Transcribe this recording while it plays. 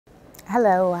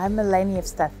Hello, I'm Eleni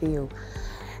Efstathiou.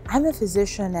 I'm a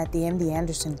physician at the MD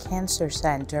Anderson Cancer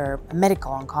Center, a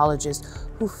medical oncologist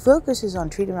who focuses on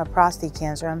treatment of prostate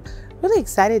cancer. I'm really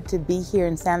excited to be here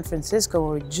in San Francisco,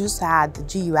 where we just had the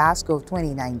GU ASCO of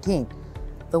 2019.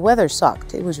 The weather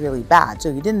sucked. It was really bad, so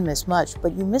you didn't miss much,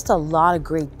 but you missed a lot of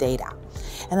great data.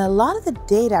 And a lot of the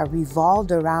data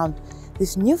revolved around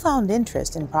this newfound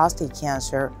interest in prostate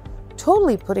cancer,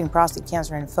 totally putting prostate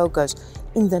cancer in focus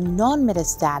in the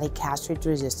non-metastatic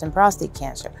castrate-resistant prostate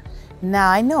cancer.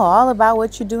 Now, I know all about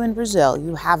what you do in Brazil.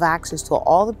 You have access to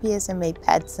all the PSMA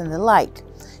PETs and the like.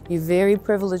 You're very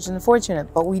privileged and fortunate,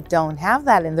 but we don't have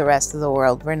that in the rest of the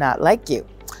world. We're not like you.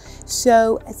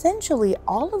 So essentially,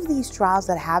 all of these trials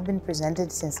that have been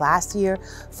presented since last year,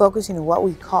 focusing on what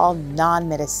we call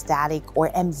non-metastatic or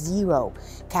M0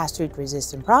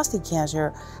 castrate-resistant prostate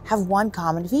cancer, have one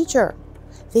common feature.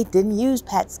 They didn't use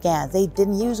PET scans. They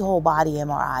didn't use whole body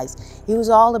MRIs. It was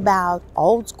all about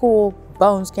old school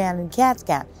bone scan and CAT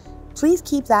scan. Please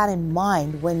keep that in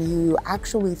mind when you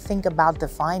actually think about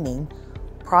defining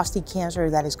prostate cancer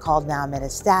that is called now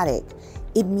metastatic.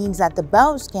 It means that the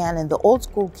bone scan and the old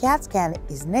school CAT scan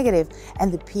is negative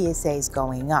and the PSA is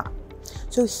going up.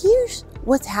 So here's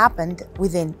what's happened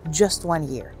within just 1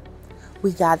 year.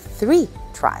 We got 3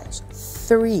 trials,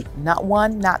 3, not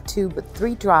 1, not 2, but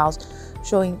 3 trials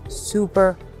showing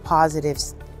super positive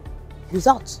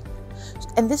results.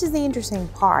 And this is the interesting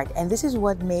part, and this is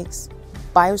what makes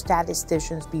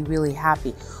biostatisticians be really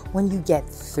happy. When you get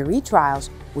 3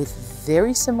 trials with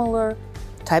very similar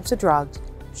types of drugs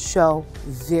show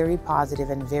very positive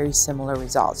and very similar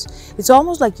results. It's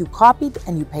almost like you copied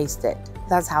and you pasted.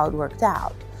 That's how it worked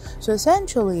out. So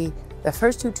essentially, the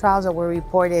first 2 trials that were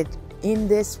reported in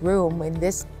this room, in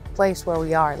this place where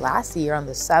we are last year on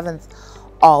the 7th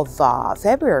of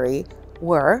February,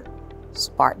 were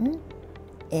Spartan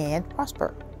and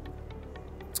Prosper.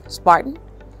 Spartan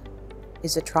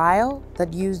is a trial that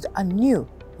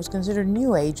was considered a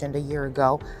new agent a year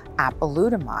ago,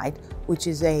 apalutamide, which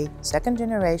is a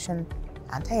second-generation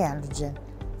anti-androgen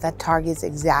that targets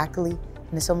exactly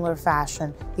in a similar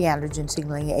fashion the androgen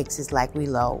signaling axis like we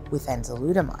know with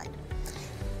enzalutamide.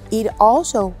 It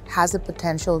also has the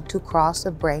potential to cross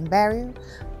the brain barrier.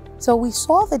 So we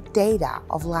saw the data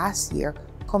of last year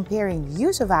comparing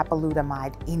use of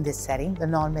apalutamide in this setting, the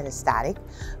non-metastatic,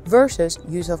 versus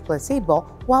use of placebo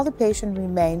while the patient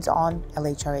remains on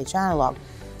LHRH analog.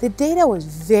 The data was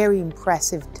very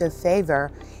impressive to favor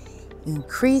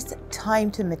increased time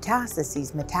to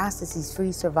metastases,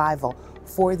 metastases-free survival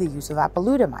for the use of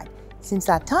apalutamide. Since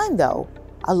that time, though,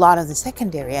 a lot of the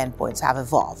secondary endpoints have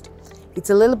evolved.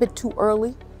 It's a little bit too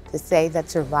early to say that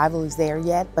survival is there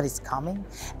yet, but it's coming.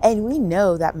 And we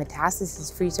know that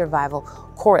metastasis-free survival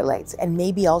correlates and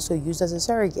may be also used as a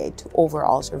surrogate to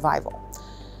overall survival.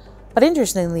 But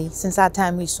interestingly, since that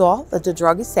time we saw that the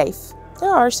drug is safe. There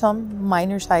are some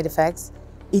minor side effects.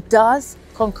 It does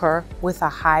concur with a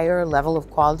higher level of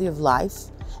quality of life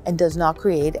and does not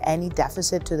create any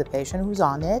deficit to the patient who's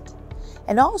on it.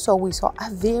 And also we saw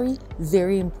a very,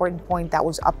 very important point that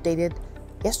was updated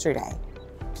yesterday.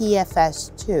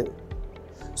 PFS2.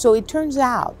 So it turns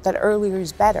out that earlier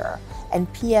is better,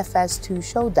 and PFS2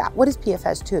 showed that. What is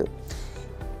PFS2?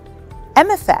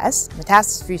 MFS,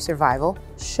 metastasis-free survival,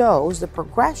 shows the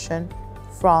progression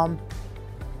from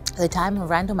the time of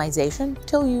randomization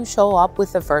till you show up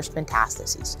with the first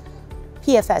metastases.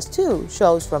 PFS2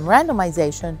 shows from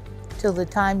randomization till the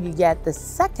time you get the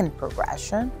second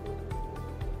progression,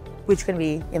 which can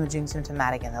be imaging,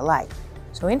 symptomatic, and the like.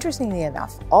 So interestingly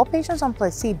enough, all patients on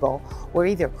placebo were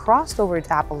either crossed over to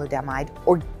apalutamide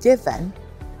or given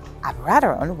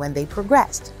abiraterone when they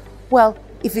progressed. Well,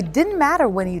 if it didn't matter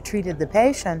when you treated the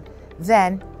patient,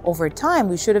 then over time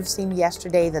we should have seen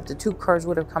yesterday that the 2 curves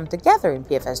would have come together in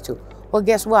PFS2. Well,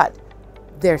 guess what?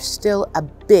 There's still a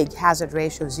big hazard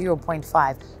ratio,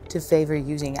 0.5, to favor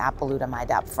using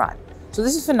apalutamide up front. So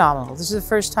this is phenomenal. This is the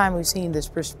first time we've seen this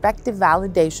prospective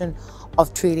validation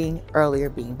of treating earlier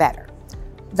being better.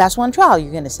 That's one trial,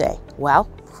 you're going to say. Well,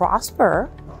 Prosper,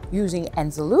 using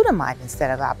enzalutamide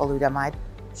instead of apalutamide,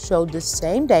 showed the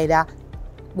same data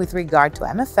with regard to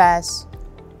MFS,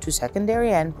 to secondary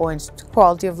endpoints, to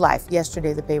quality of life.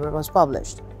 Yesterday, the paper was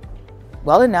published.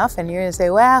 Well enough, and you're going to say,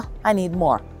 well, I need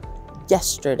more.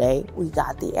 Yesterday, we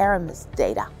got the ARAMIS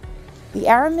data. The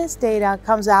ARAMIS data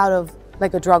comes out of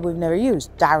like a drug we've never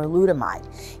used, darolutamide.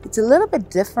 It's a little bit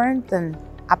different than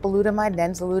apalutamide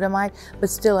and enzalutamide, but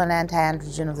still an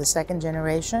anti-androgen of the second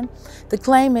generation. The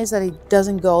claim is that it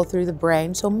doesn't go through the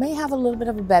brain, so may have a little bit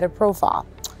of a better profile.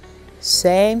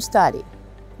 Same study.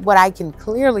 What I can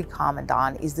clearly comment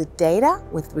on is the data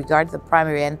with regard to the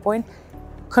primary endpoint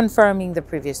confirming the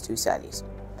previous 2 studies.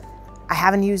 I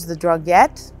haven't used the drug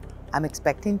yet. I'm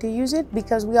expecting to use it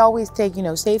because we always take,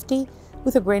 safety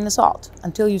with a grain of salt.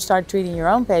 Until you start treating your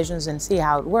own patients and see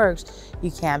how it works, you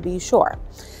can't be sure.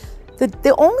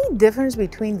 The only difference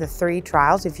between the 3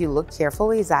 trials, if you look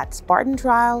carefully, is that Spartan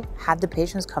trial had the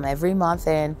patients come every month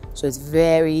in, so it's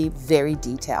very, very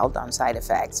detailed on side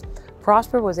effects.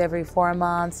 Prosper was every 4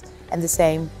 months, and the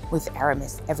same with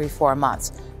ARAMIS, every 4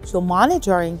 months. So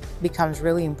monitoring becomes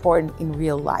really important in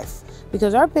real life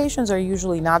because our patients are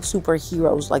usually not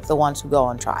superheroes like the ones who go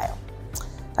on trial.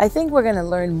 I think we're going to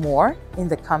learn more in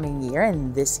the coming year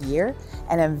and this year,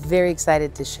 and I'm very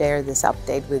excited to share this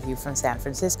update with you from San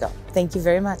Francisco. Thank you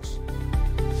very much.